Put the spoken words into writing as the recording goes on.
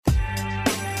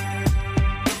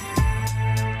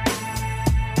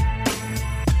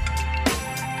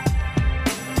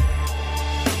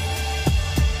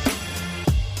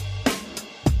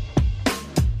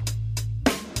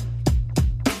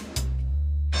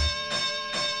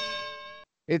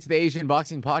It's the Asian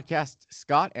Boxing Podcast.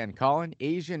 Scott and Colin,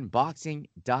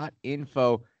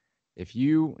 asianboxing.info. If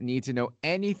you need to know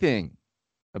anything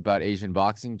about Asian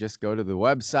boxing, just go to the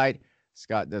website.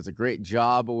 Scott does a great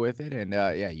job with it. And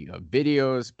you have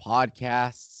videos,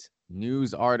 podcasts,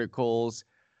 news articles,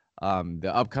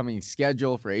 the upcoming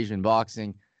schedule for Asian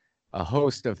boxing, a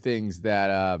host of things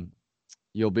that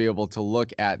you'll be able to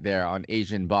look at there on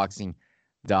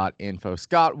asianboxing.info.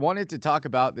 Scott, wanted to talk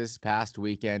about this past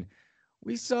weekend.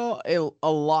 We saw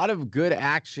a lot of good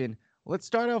action. Let's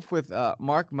start off with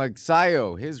Mark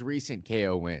Magsayo, his recent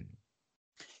KO win.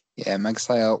 Yeah,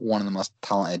 Magsayo, one of the most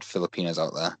talented Filipinos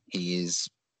out there. He is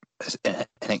an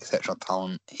exceptional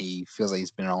talent. He feels like he's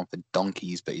been around for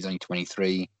donkeys, but he's only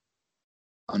 23.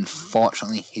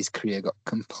 Unfortunately, his career got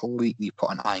completely put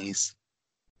on ice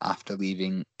after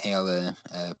leaving ALA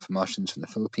promotions from the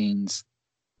Philippines.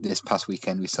 This past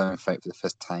weekend, we saw him fight for the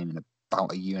first time in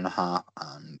about a year and a half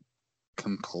and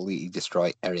completely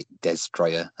destroy Eric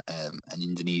Destroyer, an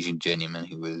Indonesian journeyman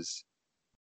who was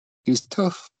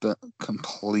tough but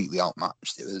completely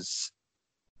outmatched. It was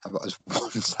about as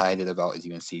one-sided about as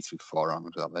you can see through 4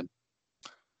 rounds of it.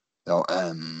 So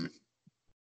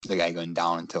the guy going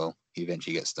down until he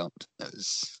eventually gets stopped. It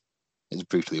was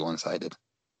brutally one-sided.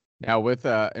 Now, with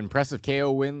an impressive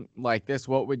KO win like this,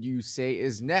 what would you say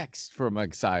is next for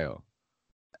Magsayo?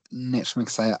 Next for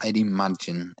Magsayo, I'd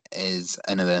imagine, is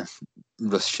another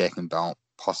rust-shaking bout,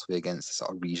 possibly against a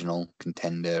sort of regional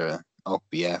contender,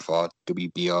 OBF or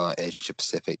WBO Asia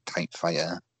Pacific type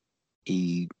fighter.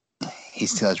 He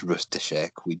still has rust to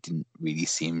shake. We didn't really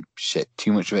see him shake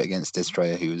too much of it against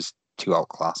Destroyer, who was too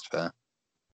outclassed for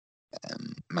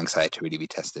Magsayo to really be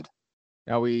tested.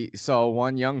 Now, we saw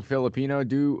one young Filipino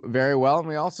do very well, and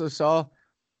we also saw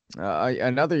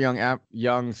another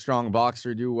young strong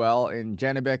boxer do well in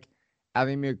Janibek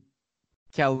Alimkanuli.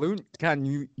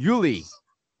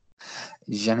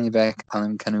 Janibek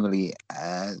Alimkanuli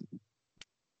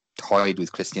toyed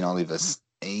with Christian Olivas.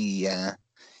 He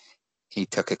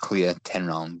took a clear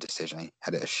 10-round decision. He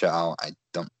had it a shutout. I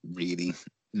don't really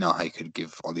know how you could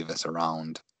give Olivas a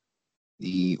round.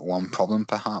 The one problem,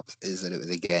 perhaps, is that it was,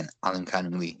 again,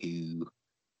 Alimkanuli, who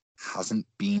hasn't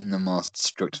been the most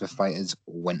structured of fighters,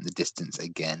 went the distance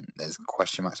again. There's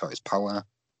question marks about his power,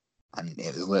 and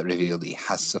it was later revealed that he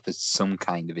has suffered some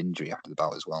kind of injury after the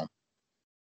bout as well.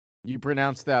 You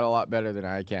pronounced that a lot better than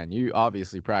I can. You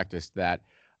obviously practiced that.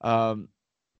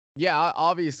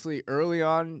 Obviously, early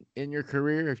on in your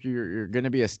career, if you're going to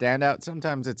be a standout,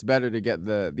 sometimes it's better to get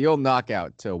the old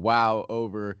knockout to wow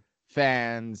over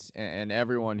fans and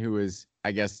everyone who is,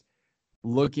 I guess,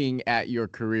 looking at your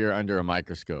career under a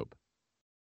microscope.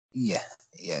 Yeah,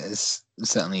 it's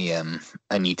certainly a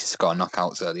need to score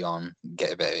knockouts early on,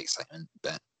 get a bit of excitement,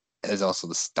 but there's also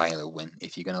the style of win.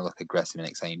 If you're going to look aggressive and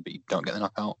exciting, but you don't get the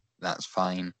knockout, that's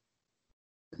fine.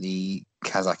 The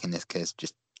Kazakh in this case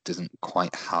just doesn't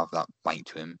quite have that bite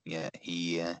to him. Yeah,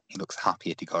 he looks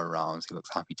happier to go around. He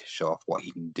looks happy to show off what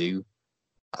he can do,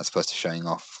 as opposed to showing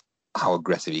off how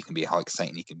aggressive he can be, how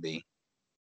exciting he can be.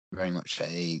 Very much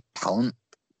a talent,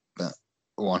 but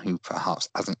one who perhaps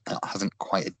hasn't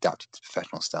quite adapted to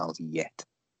professional styles yet.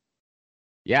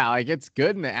 Yeah, like it's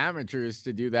good in the amateurs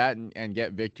to do that and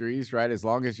get victories, right? As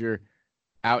long as you're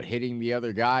out hitting the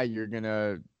other guy, you're going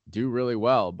to do really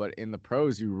well. But in the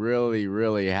pros, you really,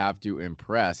 really have to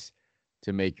impress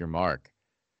to make your mark.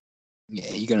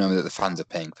 Yeah, you got to remember that the fans are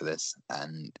paying for this.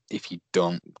 And if you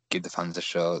don't give the fans a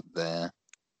show,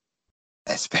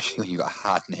 especially when you've got a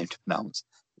hard name to pronounce,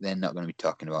 they're not going to be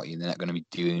talking about you. They're not going to be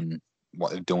doing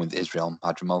what they've done with Israel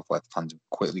Madrimov, where fans have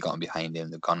quickly gotten behind him.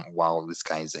 They've gone, wow, this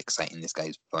guy's exciting, this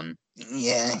guy's fun.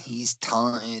 Yeah, he's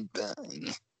talented, but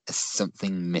there's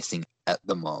something missing at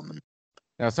the moment.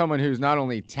 Now, someone who's not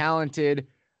only talented,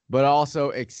 but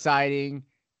also exciting,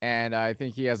 and I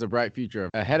think he has a bright future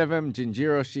ahead of him,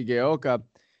 Jinjiro Shigeoka.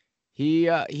 He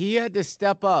had to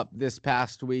step up this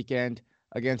past weekend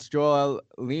against Joel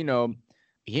Lino.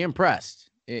 He impressed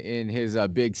in his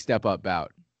big step-up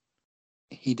bout.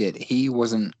 He did. He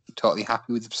wasn't totally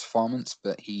happy with his performance,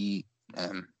 but he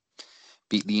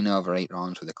beat Lino over 8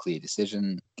 rounds with a clear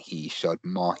decision. He showed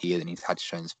more here than he's had to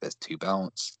show in his first 2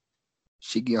 bouts.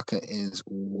 Shigeoka is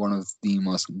one of the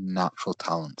most natural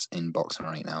talents in boxing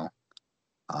right now.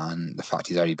 And the fact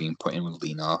he's already been put in with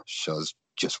Lino shows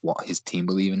just what his team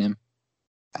believe in him.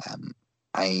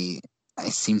 I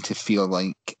seem to feel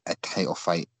like a title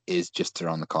fight is just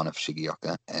around the corner for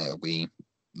Shigeoka. We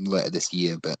later this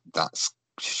year, but that's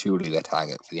surely their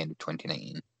target for the end of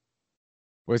 2019.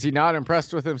 Was he not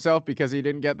impressed with himself because he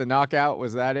didn't get the knockout?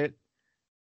 Was that it?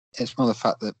 It's more the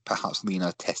fact that perhaps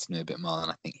Lino tested him a bit more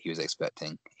than I think he was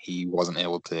expecting. He wasn't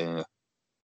able to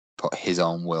put his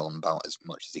own will on the bout as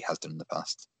much as he has done in the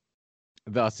past.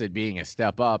 Thus, it being a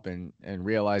step up and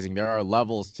realizing there are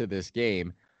levels to this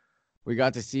game. We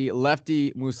got to see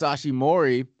lefty Musashi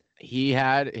Mori. He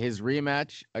had his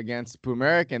rematch against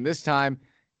Pumeric, and this time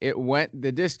it went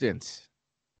the distance.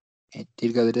 It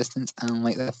did go the distance, and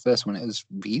like the first one, it was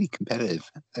really competitive.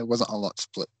 There wasn't a lot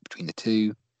split between the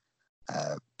two.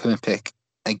 Pumeric,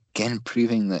 again,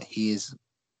 proving that he is,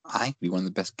 I think, one of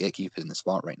the best gatekeepers in the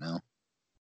sport right now.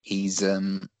 He's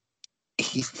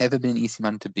never been an easy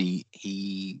man to beat.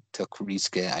 He took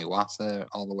Ryusuke Iwasa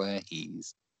all the way.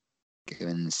 He's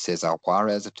given Cesar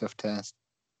Juarez a tough test.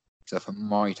 So for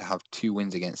Mori to have 2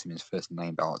 wins against him in his first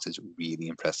 9 bouts is really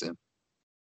impressive.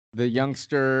 The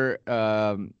youngster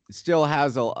still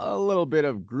has a little bit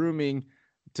of grooming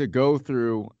to go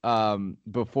through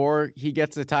before he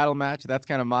gets a title match. That's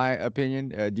kind of my opinion.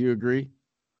 Do you agree?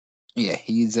 Yeah,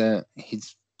 he's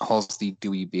holds the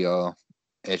WBO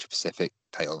Asia Pacific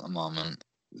title at the moment.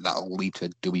 That'll lead to a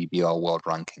WBO world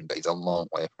ranking, but he's a long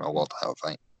way from a world title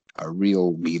fight. A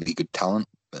real, really good talent,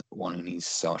 but one who needs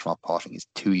so much more polishing. He's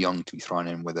too young to be thrown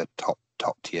in with a top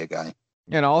tier guy.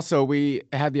 And also, we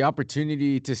had the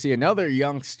opportunity to see another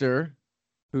youngster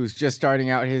who's just starting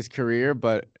out his career,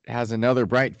 but has another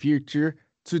bright future.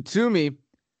 Tsutsumi,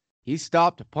 he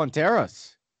stopped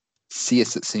Ponteras. Sia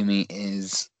Tsutsumi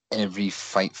is every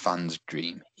fight fan's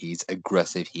dream. He's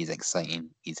aggressive, he's exciting,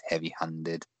 he's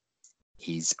heavy-handed,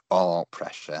 he's all out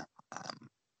pressure.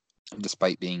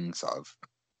 Despite being sort of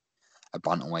a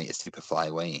bantamweight, a super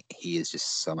flyweight, he is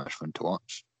just so much fun to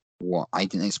watch. What I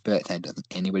didn't expect, and I don't think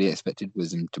anybody expected,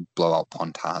 was him to blow out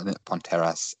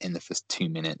Ponteras in the first 2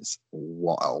 minutes.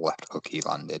 What a left hook he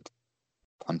landed.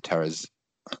 Ponteras,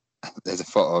 there's a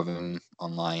photo of him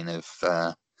online of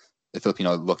the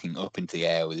Filipino looking up into the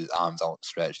air with his arms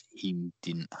outstretched. He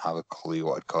didn't have a clue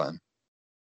what had caught him.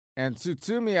 And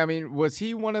Tsutsumi, I mean, was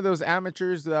he one of those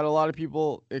amateurs that a lot of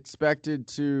people expected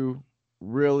to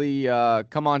really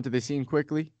come onto the scene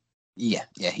quickly? Yeah,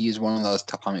 he was one of those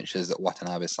top amateurs that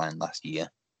Watanabe signed last year.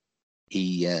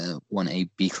 He won a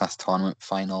B-class tournament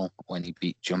final when he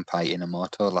beat Junpei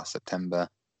Inamoto last September,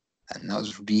 and that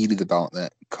was really the bout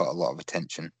that caught a lot of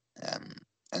attention.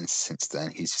 And since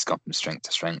then, he's just gone from strength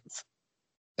to strength.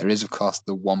 There is, of course,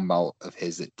 the one bout of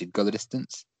his that did go the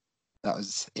distance. That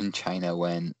was in China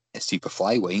when a super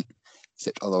flyweight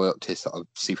stepped all the way up to sort of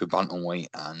super bantamweight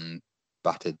and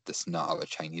battered the snot out of a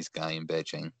Chinese guy in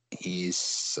Beijing. He is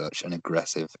such an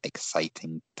aggressive,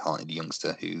 exciting, talented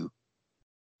youngster who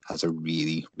has a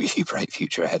really, really bright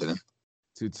future ahead of him.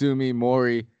 Tsutsumi,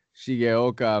 Mori,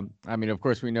 Shigeoka. I mean, of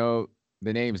course, we know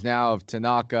the names now of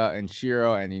Tanaka and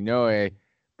Shiro and Inoue,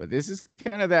 but this is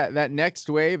kind of that next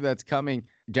wave that's coming.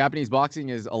 Japanese boxing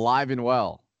is alive and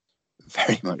well.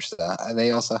 Very much that.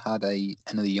 They also had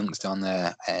another youngster on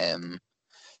there,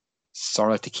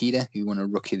 Sora Takeda, who won a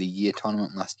Rookie of the Year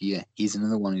tournament last year. He's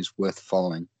another one who's worth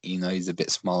following, even though he's a bit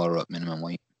smaller at minimum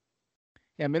weight.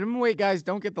 Yeah, minimum weight guys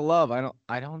don't get the love.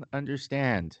 I don't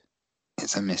understand.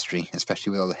 It's a mystery,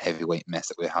 especially with all the heavyweight mess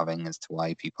that we're having, as to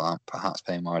why people aren't perhaps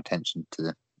paying more attention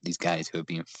to these guys who are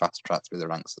being fast-tracked through the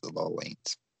ranks of the lower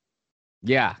weights.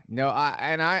 Yeah, no,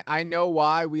 I know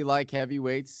why we like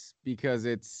heavyweights, because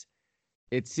it's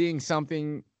seeing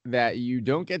something that you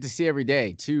don't get to see every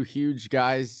day. 2 huge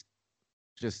guys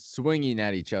just swinging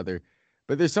at each other.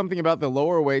 But there's something about the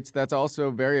lower weights that's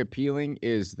also very appealing,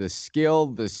 is the skill,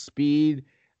 the speed,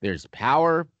 there's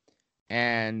power,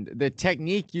 and the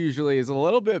technique usually is a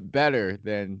little bit better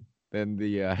than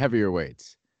the heavier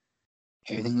weights.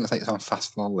 Everything looks like it's on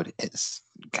fast forward. It's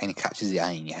kind of catches the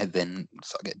eye, and your head then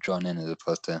sort of get drawn in, as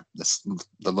opposed to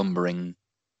the lumbering,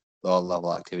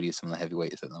 low-level activity of some of the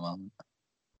heavyweights at the moment.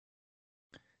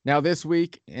 Now, this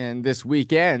week and this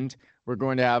weekend, we're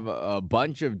going to have a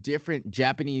bunch of different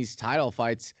Japanese title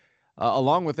fights,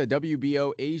 along with a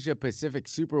WBO Asia Pacific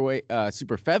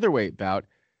super featherweight bout.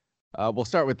 We'll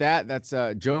start with that. That's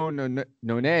Joe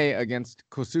None against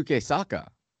Kosuke Saka.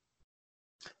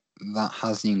 That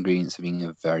has the ingredients of being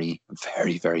a very,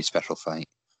 very, very special fight.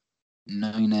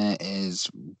 None is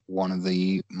one of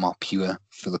the more pure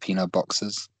Filipino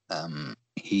boxers.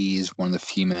 He is one of the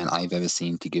few men I've ever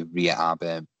seen to give Ria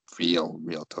Abe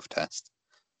real tough test.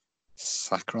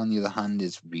 Saka, on the other hand,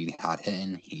 is really hard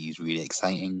hitting. He's really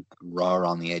exciting, raw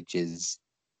on the edges.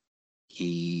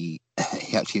 He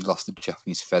actually lost the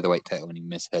Japanese featherweight title when he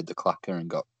misheard the clacker and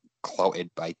got clouted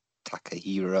by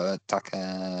Takanori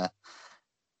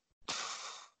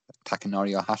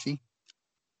Ohashi.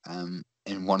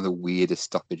 In one of the weirdest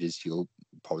stoppages you'll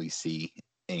probably see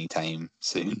anytime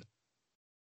soon.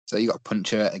 So you got a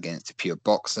puncher against a pure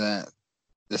boxer.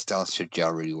 the styles should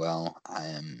gel really well.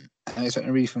 I'm expecting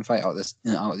a really fun fight out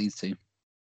of these two.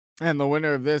 And the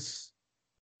winner of this,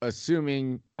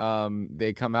 assuming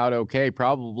they come out okay,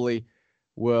 probably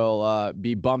will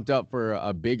be bumped up for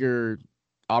a bigger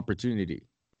opportunity.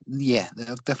 Yeah,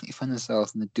 they'll definitely find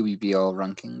themselves in the WBO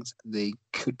rankings. They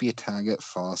could be a target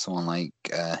for someone like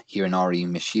Hironori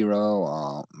Mishiro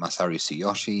or Masaru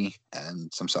Tsuyoshi,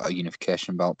 and some sort of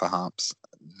unification bout, perhaps.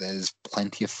 There's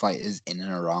plenty of fighters in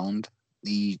and around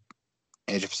the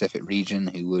Asia Pacific region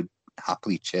who would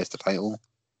happily chase the title.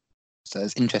 So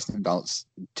there's interesting bouts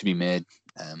to be made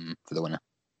for the winner,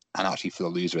 and actually for the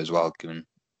loser as well, given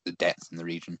the depth in the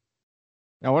region.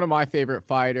 Now, one of my favorite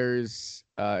fighters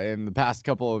in the past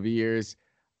couple of years,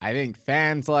 I think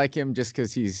fans like him just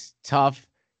because he's tough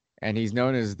and he's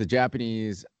known as the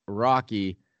Japanese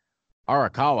Rocky,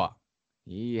 Arakawa.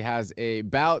 He has a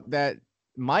bout that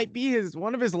might be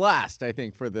one of his last, I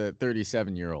think, for the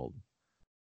 37-year-old.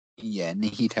 Yeah,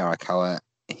 Nikita Arakawa,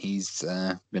 he's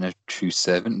been a true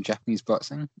servant in Japanese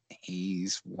boxing.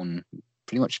 He's won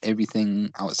pretty much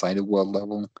everything outside of world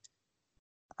level.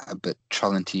 But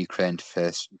traveling to Ukraine to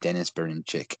face Denis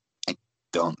Berinchik, I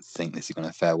don't think this is going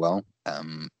to fare well.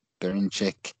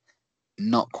 Berinchik,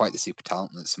 not quite the super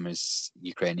talent that some of his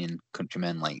Ukrainian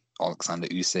countrymen like Alexander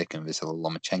Usyk and Vasily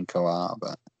Lomachenko are,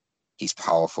 but he's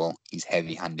powerful, he's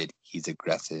heavy-handed, he's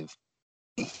aggressive.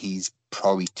 He's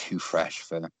probably too fresh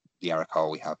for the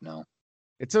Arakawa we have now.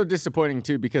 It's so disappointing,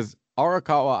 too, because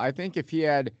Arakawa, I think if he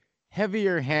had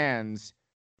heavier hands,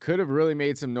 could have really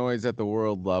made some noise at the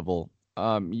world level.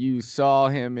 You saw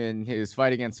him in his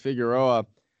fight against Figueroa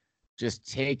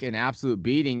just take an absolute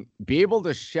beating, be able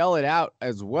to shell it out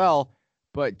as well,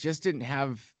 but just didn't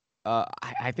have,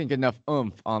 I think, enough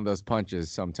oomph on those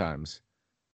punches sometimes.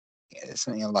 Yeah, there's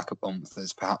certainly a lack of oomph.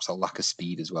 There's perhaps a lack of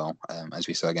speed as well, as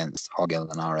we saw against Jorge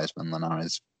Linares, when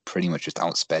Linares pretty much just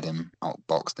outsped him,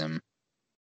 outboxed him.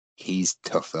 He's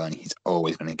tough, though, and he's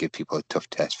always going to give people a tough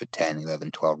test for 10, 11,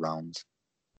 12 rounds.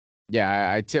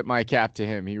 Yeah, I tip my cap to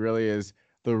him. He really is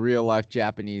the real-life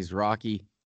Japanese Rocky.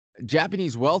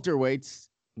 Japanese welterweights,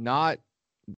 not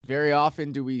very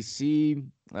often do we see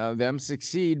them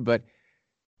succeed, but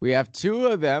we have two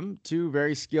of them, two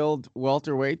very skilled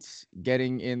welterweights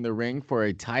getting in the ring for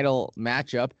a title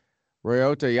matchup,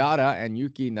 Ryota Yada and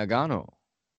Yuki Nagano.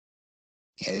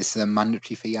 Yeah, it's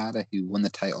mandatory for Yada, who won the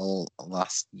title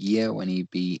last year when he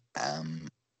beat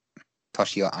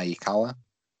Toshio Aikawa.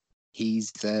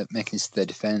 He's making his third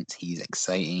defense. He's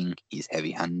exciting. He's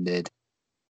heavy-handed.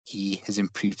 He has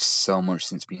improved so much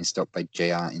since being stopped by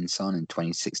J.R. Inson in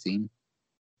 2016.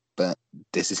 But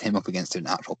this is him up against an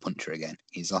actual puncher again.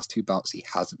 His last two bouts, he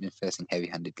hasn't been facing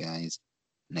heavy-handed guys.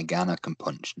 Nagano can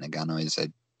punch. Nagano is a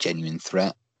genuine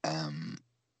threat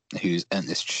who's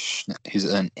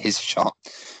earned his shot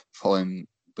following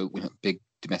big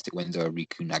domestic wins over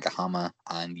Riku Nagahama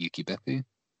and Yuki Beppu.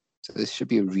 So this should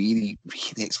be a really,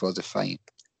 really explosive fight.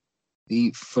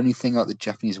 The funny thing about the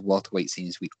Japanese welterweight scene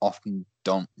is we often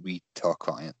don't really talk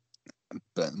about it.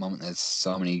 But at the moment, there's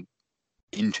so many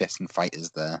interesting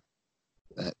fighters there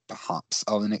that perhaps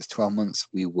over the next 12 months,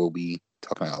 we will be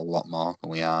talking about a lot more than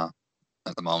we are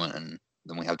at the moment and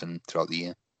than we have done throughout the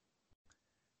year.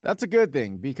 That's a good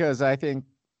thing, because I think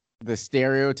the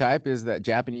stereotype is that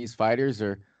Japanese fighters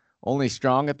are only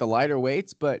strong at the lighter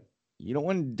weights, but you don't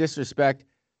want to disrespect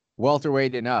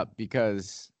welterweight and up,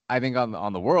 because I think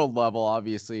on the world level,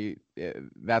 obviously,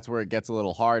 that's where it gets a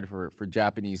little hard for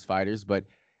Japanese fighters. But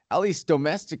at least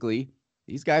domestically,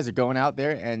 these guys are going out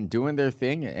there and doing their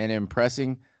thing and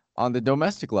impressing on the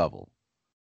domestic level.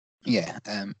 Yeah,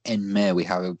 in May we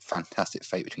have a fantastic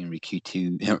fight between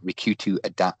Rikutu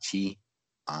Adachi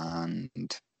and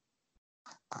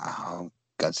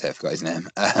God's sake, I forgot his name.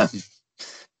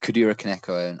 Kudura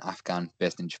Kaneko, an Afghan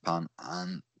based in Japan,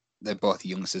 and they're both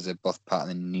youngsters. They're both part of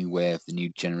the new wave, the new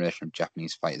generation of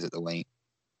Japanese fighters at the weight.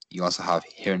 You also have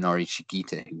Hironori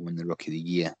Shigeta, who won the Rookie of the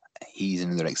Year. He's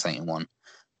another exciting one.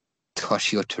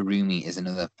 Toshio Terumi is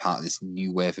another part of this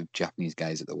new wave of Japanese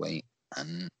guys at the weight.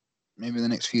 And maybe in the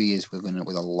next few years, we're going to end up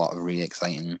with a lot of really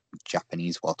exciting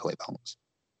Japanese welterweight bouts.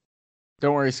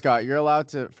 Don't worry, Scott. You're allowed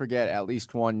to forget at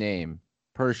least one name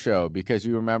per show, because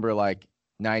you remember like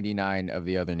 99 of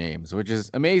the other names, which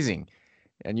is amazing.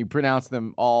 And you pronounce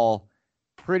them all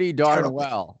pretty darn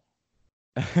well.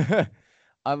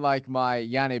 Unlike my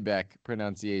Janebek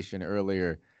pronunciation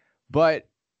earlier. But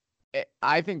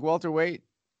I think welterweight,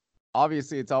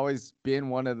 obviously, it's always been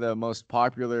one of the most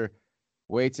popular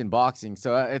weights in boxing.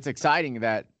 So it's exciting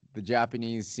that the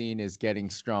Japanese scene is getting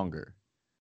stronger.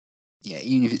 Yeah,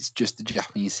 even if it's just the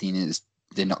Japanese scene,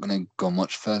 they're not going to go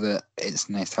much further. It's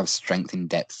nice to have strength and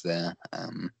depth there.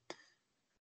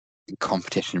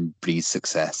 competition breeds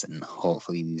success, and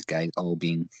hopefully these guys all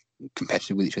being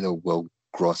competitive with each other will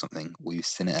grow something. We've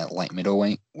seen it at light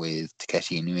middleweight with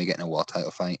Takeshi Inoue getting a world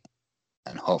title fight,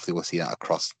 and hopefully we'll see that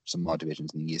across some more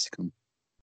divisions in the years to come.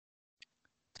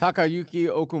 Takayuki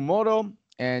Okamoto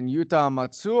and Yuta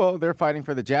Matsuo, they're fighting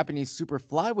for the Japanese super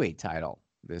flyweight title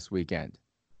this weekend.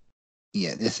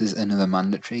 Yeah, this is another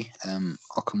mandatory.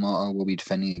 Okamoto will be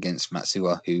defending against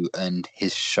Matsuo, who earned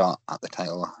his shot at the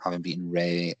title, having beaten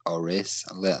Ray Orris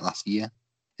late last year.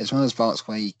 It's one of those bouts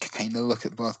where you kind of look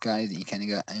at both guys and you kind of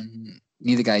go,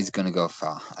 neither guy's going to go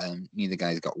far. Neither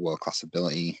guy's got world-class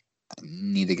ability.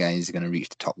 Neither guy is going to reach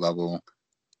the top level.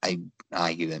 I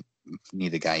argue that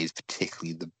neither guy is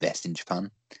particularly the best in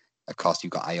Japan. Of course,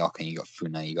 you've got Ioka, you got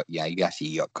Funa, you got Yaigashi,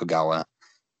 you got Kogawa.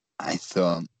 I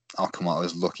thought Okamoto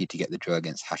was lucky to get the draw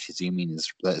against Hashizumi in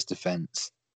his latest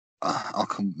defense.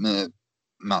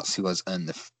 Matsuo's earned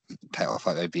the title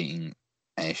fight by beating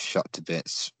a shot to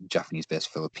bits Japanese-based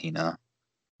Filipino.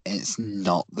 It's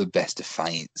not the best of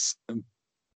fights,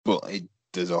 but it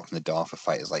does open the door for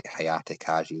fighters like Hayate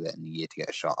Kaji later in the year to get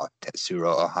a shot, or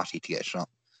Tetsuro Ohashi to get a shot.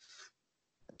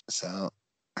 So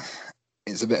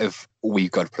it's a bit of,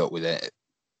 we've got to put up with it.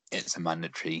 It's a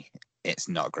mandatory. It's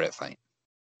not a great fight.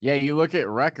 Yeah, you look at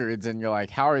records and you're like,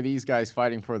 how are these guys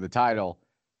fighting for the title?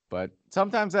 But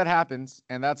sometimes that happens,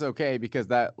 and that's okay because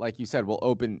that, like you said, will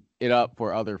open it up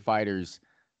for other fighters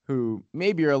who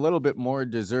maybe are a little bit more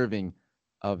deserving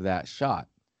of that shot.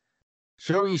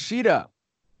 Sho Ishida,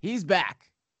 he's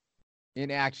back in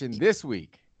action this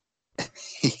week.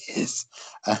 He is.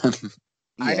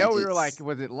 I know we were like,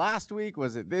 was it last week?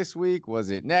 Was it this week?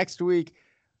 Was it next week?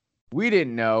 We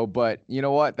didn't know, but you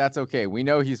know what? That's okay. We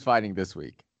know he's fighting this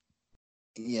week.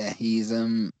 Yeah, he's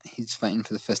fighting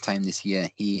for the first time this year.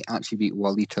 He actually beat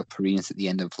Walito Parinas at the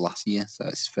end of last year, so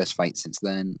it's his first fight since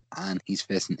then. And he's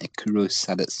facing Ikuro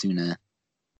Sadatsuna,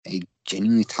 a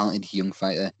genuinely talented young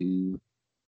fighter who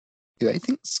I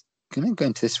think's gonna go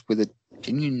into this with a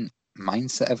genuine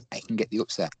mindset of, I can get the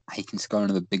upset, I can score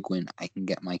another big win, I can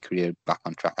get my career back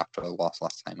on track after a loss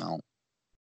last time out.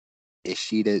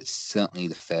 Ishida is certainly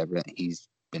the favourite. He's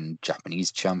been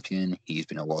Japanese champion, he's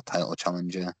been a world title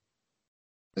challenger.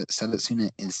 But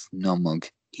Sadatsuna is no mug.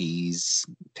 He's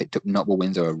picked up notable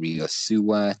wins over Ryo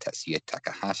Suwa, Tetsuya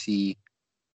Takahashi.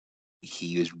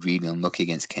 He was really unlucky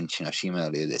against Kenshin Oshima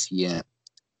earlier this year.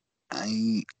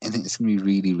 I think it's going to be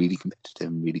really, really competitive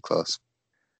and really close.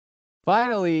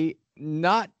 Finally,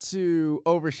 not to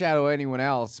overshadow anyone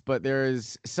else, but there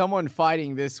is someone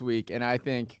fighting this week, and I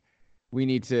think we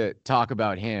need to talk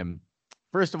about him.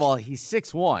 First of all, he's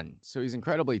 6'1", so he's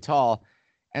incredibly tall.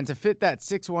 And to fit that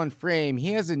 6'1" frame,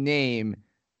 he has a name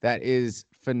that is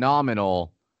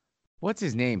phenomenal. What's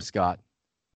his name, Scott?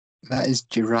 That is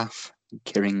Giraffe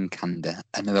Kirinkanda,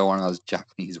 another one of those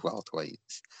Japanese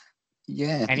welterweights.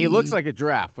 Yeah. And he looks like a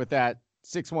giraffe with that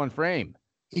 6'1" frame.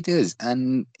 He does.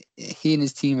 And he and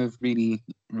his team have really,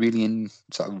 really in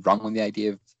sort of run with the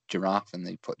idea of giraffe, and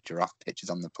they put giraffe pictures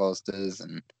on the posters,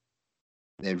 and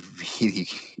they really,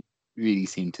 really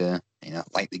seem to,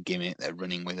 like the gimmick. They're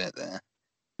running with it. They're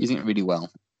using it really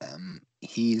well.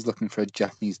 He's looking for a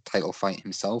Japanese title fight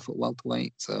himself at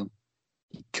welterweight, so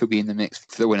he could be in the mix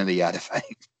for the win of the Yada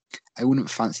fight. I wouldn't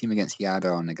fancy him against Yada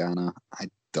or Nagano. I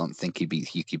don't think he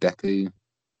beats Yuki Beku.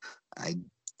 I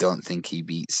don't think he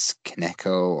beats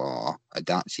Kaneko or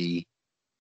Adachi,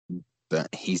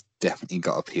 but he's definitely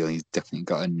got appeal. He's definitely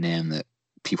got a name that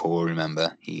people will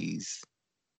remember. He's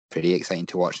pretty exciting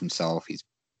to watch himself.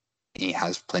 He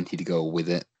has plenty to go with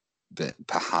it, but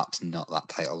perhaps not that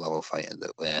title level fighter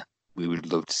that we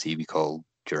would love to see be called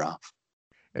Giraffe.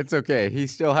 It's okay. He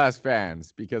still has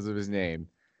fans because of his name.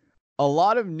 A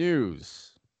lot of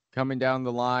news coming down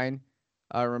the line.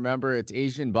 Remember, it's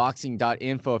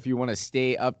asianboxing.info if you want to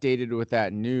stay updated with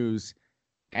that news.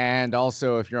 And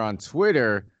also, if you're on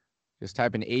Twitter, just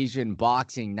type in Asian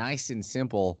Boxing, nice and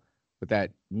simple, with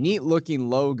that neat-looking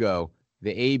logo,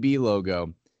 the AB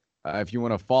logo, if you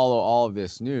want to follow all of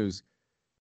this news.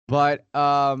 But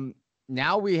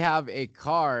now we have a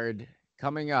card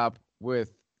coming up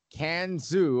with Can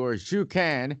Xu, or Xu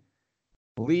Can,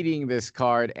 leading this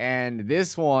card, and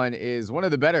this one is one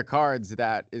of the better cards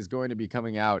that is going to be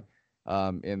coming out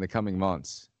in the coming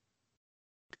months.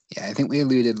 Yeah, I think we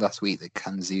alluded last week that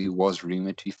Can Xu was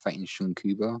rumored to be fighting Shun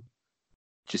Kubo.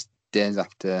 Just days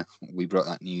after we brought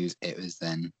that news, it was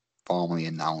then formally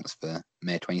announced for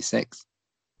May 26th.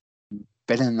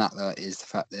 Better than that, though, is the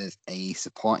fact there's a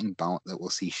supporting bout that will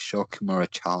see Sho Kimura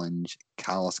challenge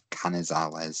Carlos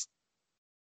Canizales.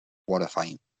 What a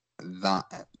fight. That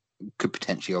could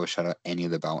potentially overshadow any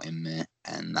other bout in May,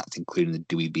 and that's including the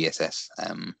Dewey BSS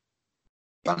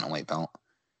bantamweight belt.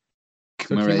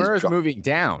 So Kimura's moving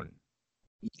down.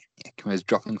 Yeah, Kimura's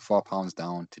dropping 4 pounds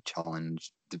down to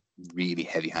challenge the really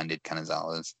heavy-handed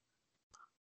Canizales.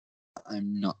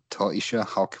 I'm not totally sure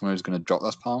how Kimura's going to drop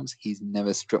those pounds. He's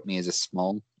never struck me as a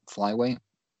small flyweight.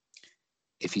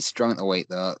 If he's strong at the weight,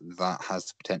 though, that has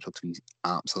the potential to be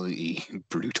absolutely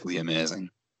brutally amazing.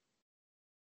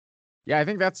 Yeah, I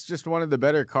think that's just one of the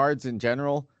better cards in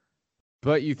general.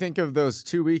 But you think of those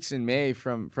 2 weeks in May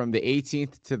from the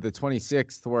 18th to the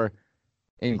 26th, where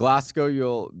in Glasgow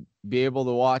you'll be able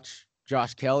to watch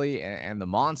Josh Kelly and the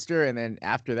Monster, and then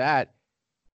after that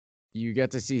you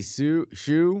get to see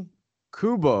Shu,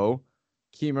 Kubo,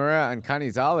 Kimura, and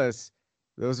Canizales.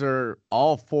 Those are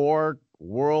all 4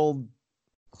 world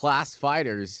class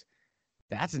fighters.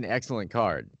 That's an excellent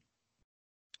card.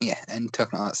 Yeah, and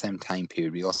talking about that same time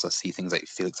period, we also see things like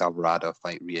Felix Alvarado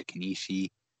fight Ryo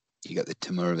Kenishi. You got the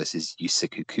Tamura versus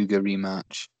Yusaku Kuga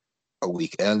rematch. A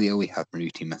week earlier, we have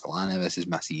Maruti Methalana versus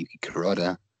Masayuki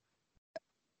Kuroda.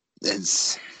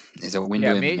 There's a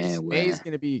window in May where May's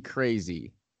going to be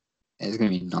crazy. It's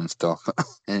going to be non-stop,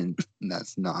 and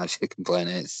that's not actually a complaint.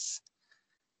 It's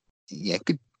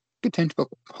good time to book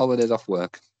holidays off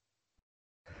work.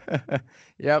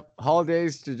 Yep,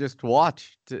 holidays to just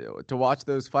watch to watch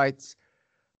those fights.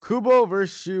 Kubo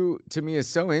versus Shu to me is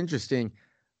so interesting.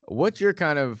 What's your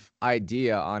kind of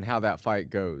idea on how that fight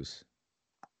goes?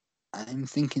 I'm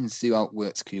thinking Sue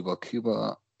outworks Kubo.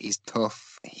 Kubo, he's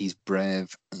tough, he's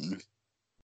brave,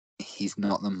 he's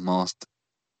not the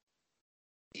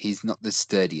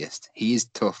sturdiest. He is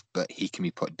tough, but he can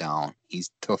be put down.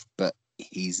 He's tough, but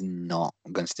he's not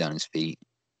going to stay on his feet.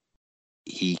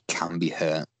 He can be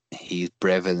hurt. He's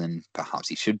braver than perhaps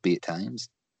he should be at times.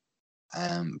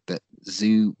 But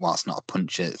Zoo, whilst not a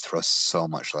puncher, throws so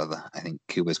much leather. I think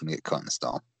Kubo's going to get caught in the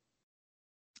storm.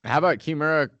 How about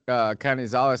Kimura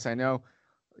Canizales? I know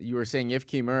you were saying if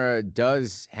Kimura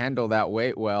does handle that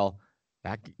weight well,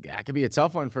 that could be a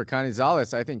tough one for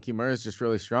Canizales. I think Kimura is just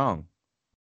really strong.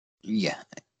 Yeah,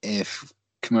 if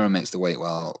Kimura makes the weight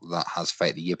well, that has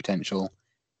fight of the year potential.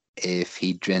 If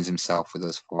he drains himself with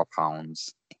those 4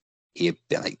 pounds, he'd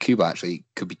be like Kubo actually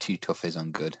could be too tough for his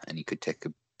own good, and he could take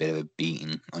a bit of a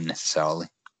beating unnecessarily.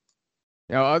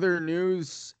 Now, other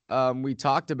news, we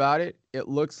talked about it. It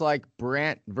looks like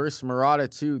Brandt versus Murata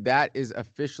 2, that is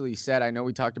officially set. I know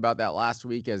we talked about that last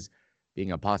week as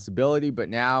being a possibility, but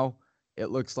now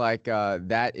it looks like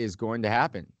that is going to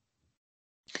happen.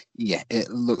 Yeah, it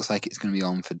looks like it's going to be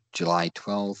on for July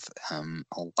 12th,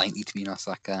 likely to be in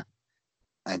Osaka.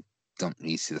 I don't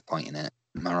really see the point in it.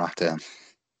 Murata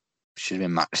should have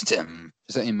been matched,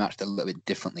 certainly matched a little bit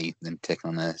differently than taking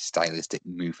on a stylistic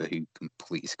mover who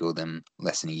completely schooled them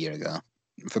less than a year ago.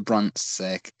 For Brandt's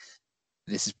sake,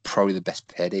 this is probably the best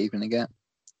payday you're going to get.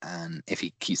 And if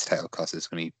he keeps the title, of course, there's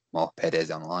going to be more paydays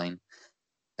down the line.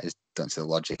 I just don't see the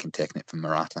logic in taking it from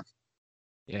Murata.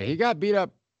 Yeah, he got beat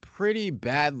up pretty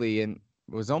badly and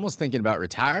was almost thinking about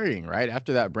retiring right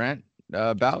after that Brandt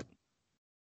bout.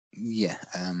 Yeah,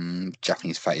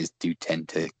 Japanese fighters do tend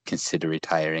to consider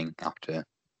retiring after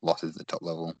losses at the top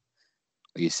level.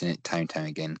 We've seen it time and time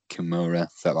again. Kimura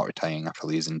thought about retiring after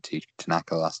losing to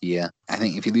Tanaka last year. I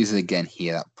think if he loses again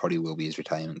here, that probably will be his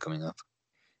retirement coming up.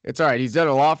 It's all right. He's done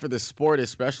a lot for the sport,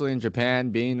 especially in Japan,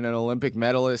 being an Olympic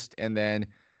medalist, and then,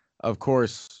 of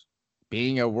course,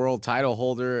 being a world title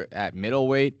holder at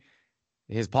middleweight.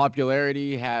 His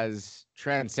popularity has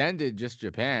transcended just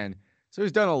Japan. So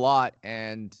he's done a lot,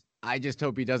 and I just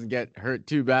hope he doesn't get hurt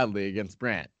too badly against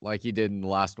Brandt like he did in the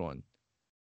last one.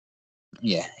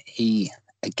 Yeah,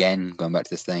 again, going back to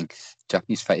this thing,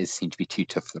 Japanese fighters seem to be too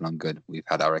tough for their own good. We've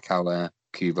had Arakawa,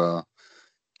 Kubo,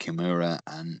 Kimura,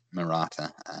 and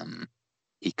Murata.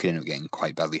 He could end up getting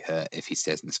quite badly hurt if he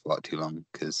stays in the spot too long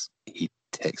because he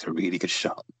takes a really good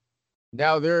shot.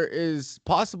 Now, there is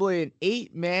possibly an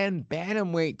 8-man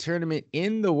bantamweight tournament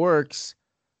in the works.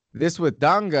 This with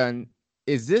Dangan.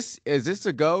 Is this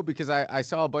a go? Because I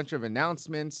saw a bunch of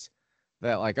announcements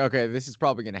that like, okay, this is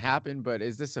probably going to happen, but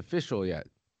is this official yet?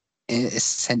 It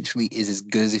essentially is as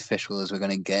good as official as we're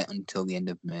going to get until the end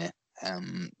of May.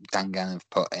 Dangan have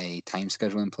put a time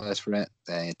schedule in place for it.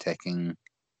 They're taking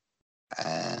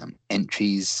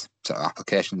entries, sort of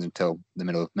applications until the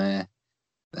middle of May.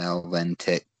 They'll then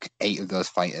take 8 of those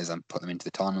fighters and put them into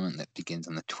the tournament that begins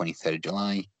on the 23rd of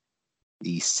July.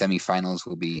 The semi-finals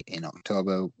will be in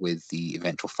October with the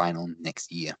eventual final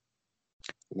next year.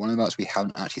 One of the bouts we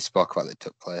haven't actually spoke about that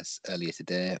took place earlier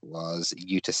today was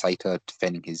Yuta Saito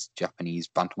defending his Japanese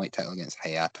bantamweight title against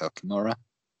Hayato Kimura.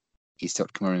 He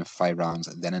stopped Kimura in 5 rounds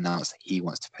and then announced he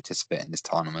wants to participate in this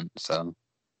tournament. So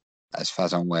as far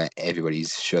as I'm aware,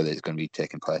 everybody's sure that it's going to be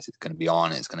taking place. It's going to be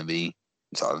on. It's going to be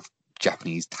sort of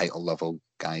Japanese title level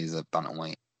guys at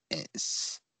bantamweight.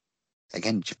 It's,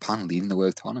 again, Japan leading the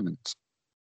world tournaments.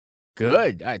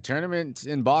 Good. Tournaments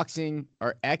in boxing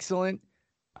are excellent.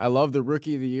 I love the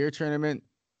Rookie of the Year tournament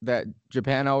that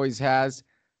Japan always has.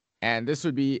 And this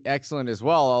would be excellent as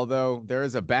well, although there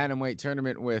is a bantamweight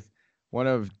tournament with one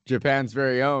of Japan's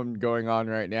very own going on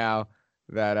right now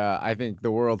that I think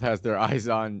the world has their eyes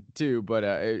on too. But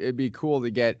it'd be cool to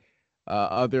get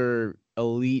other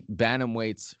elite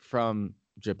bantamweights from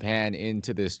Japan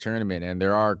into this tournament, and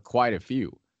there are quite a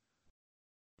few.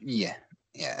 Yeah.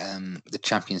 The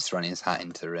champion's throwing his hat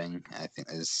into the ring. I think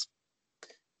there's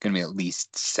going to be at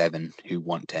least 7 who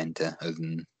want to enter, other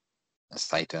than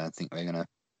Saito. I think we're going to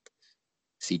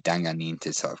see Dangan need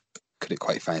to sort of cut it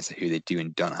quite fine as to who they do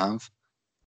and don't have.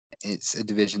 It's a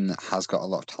division that has got a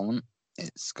lot of talent.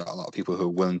 It's got a lot of people who are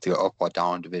willing to go up or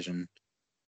down a division.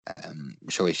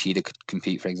 Sho Ishida could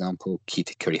compete, for example.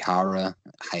 Kita Kurihara,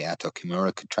 Hayato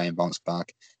Kimura could try and bounce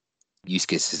back.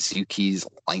 Yusuke Suzuki's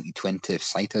likely to enter if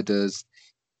Saito does.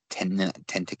 Tenta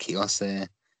Kiyose.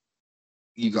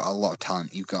 You've got a lot of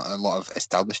talent. You've got a lot of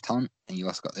established talent, and you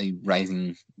also got the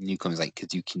rising newcomers like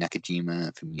Kazuki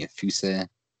Nakajima, Fumiya Fuse.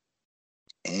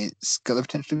 It's got the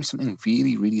potential to be something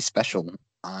really, really special,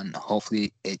 and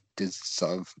hopefully it does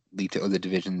sort of lead to other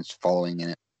divisions following in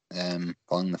it,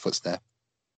 following the footstep.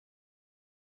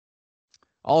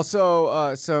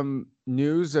 Also, some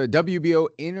news: WBO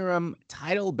interim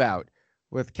title bout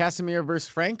with Casimir versus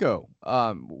Franco.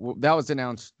 That was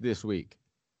announced this week.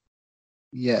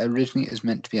 Yeah, originally it was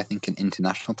meant to be, I think, an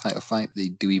international title fight.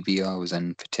 The WBO was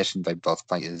then petitioned by both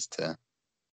fighters to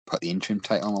put the interim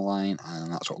title on the line,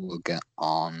 and that's what we'll get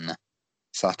on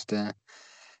Saturday.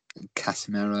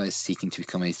 Casimiro is seeking to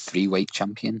become a 3-weight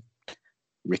champion.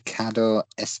 Ricardo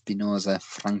Espinoza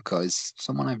Franco is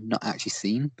someone I've not actually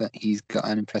seen, but he's got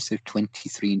an impressive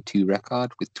 23-2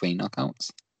 record with 20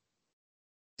 knockouts.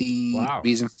 The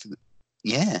reason for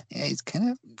he's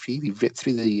kind of really ripped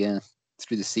through the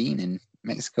scene in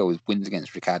Mexico with wins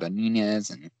against Ricardo Nunez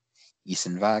and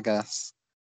Eason Vargas.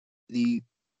 The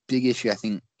big issue I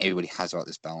think everybody has about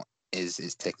this bout is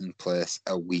it's taking place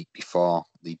a week before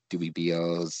the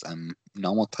WBO's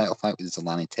normal title fight with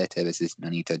Zolani Tete versus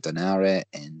Nonito Donaire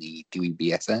in the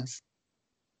WBSS.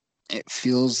 It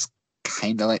feels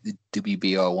kind of like the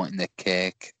WBO wanting their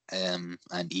cake and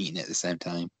eating it at the same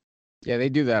time. Yeah, they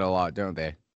do that a lot, don't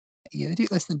they? Yeah, they do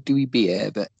less than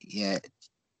WBA, but yeah,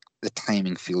 the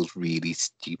timing feels really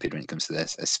stupid when it comes to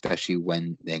this, especially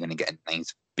when they're going to get a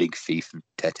nice big fee from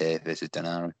Tete versus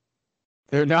Donaire.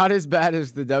 They're not as bad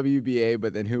as the WBA,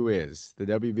 but then who is? The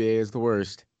WBA is the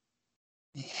worst.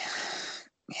 Yeah,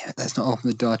 let's not open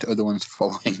the door to other ones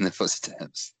following the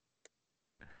footsteps.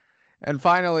 And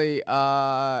finally,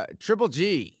 Triple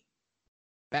G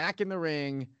back in the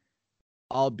ring,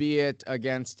 albeit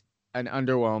against an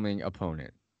underwhelming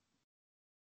opponent.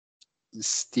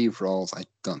 Steve Rolls, I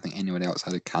don't think anyone else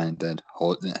had heard about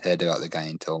the guy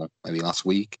until maybe last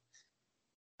week.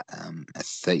 A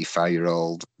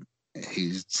 35-year-old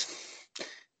he's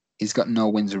got no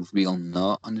wins of real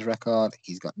note on his record.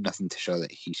 He's got nothing to show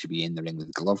that he should be in the ring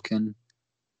with Golovkin.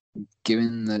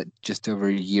 Given that just over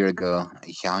a year ago,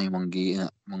 Jaime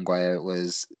Munguia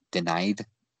was denied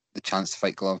the chance to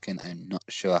fight Golovkin, I'm not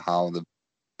sure how the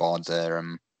boards are,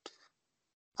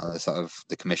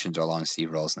 the commissions are allowing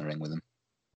Steve Rolls in the ring with him.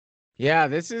 Yeah,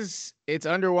 it's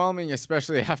underwhelming,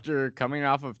 especially after coming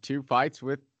off of 2 fights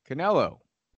with Canelo.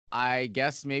 I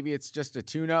guess maybe it's just a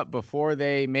tune-up before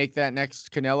they make that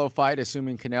next Canelo fight,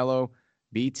 assuming Canelo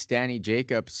beats Danny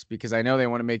Jacobs, because I know they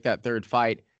want to make that 3rd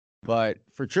fight. But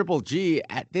for Triple G,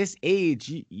 at this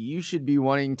age, you should be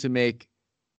wanting to make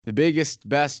the biggest,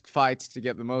 best fights to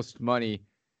get the most money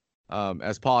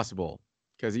as possible,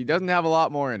 because he doesn't have a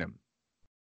lot more in him.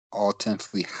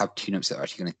 Alternatively, have tune-ups that are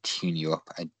actually going to tune you up.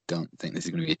 I don't think this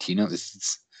is going to be a tune-up. This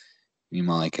is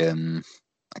more like a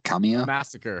cameo.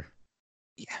 Massacre.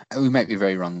 Yeah, we might be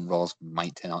very wrong. Rolls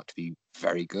might turn out to be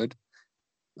very good,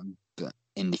 but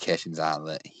indications are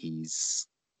that he's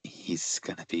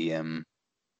going to be a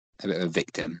bit of a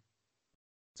victim.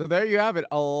 So there you have it.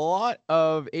 A lot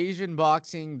of Asian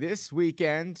boxing this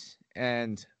weekend,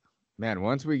 and man,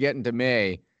 once we get into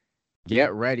May,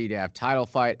 get ready to have title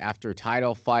fight after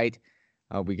title fight.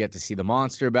 We get to see the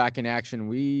Monster back in action.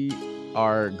 We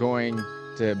are going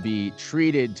to be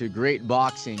treated to great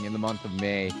boxing in the month of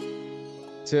May.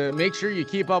 To make sure you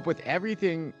keep up with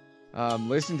everything,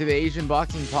 listen to the Asian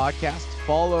Boxing Podcast.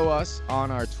 Follow us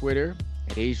on our Twitter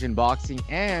at Asian Boxing,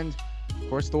 and of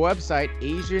course the website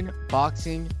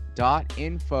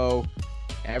asianboxing.info.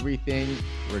 Everything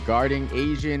regarding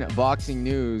Asian boxing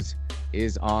news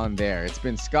is on there. It's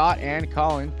been Scott and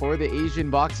Colin for the Asian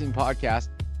Boxing Podcast.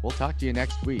 We'll talk to you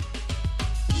next week.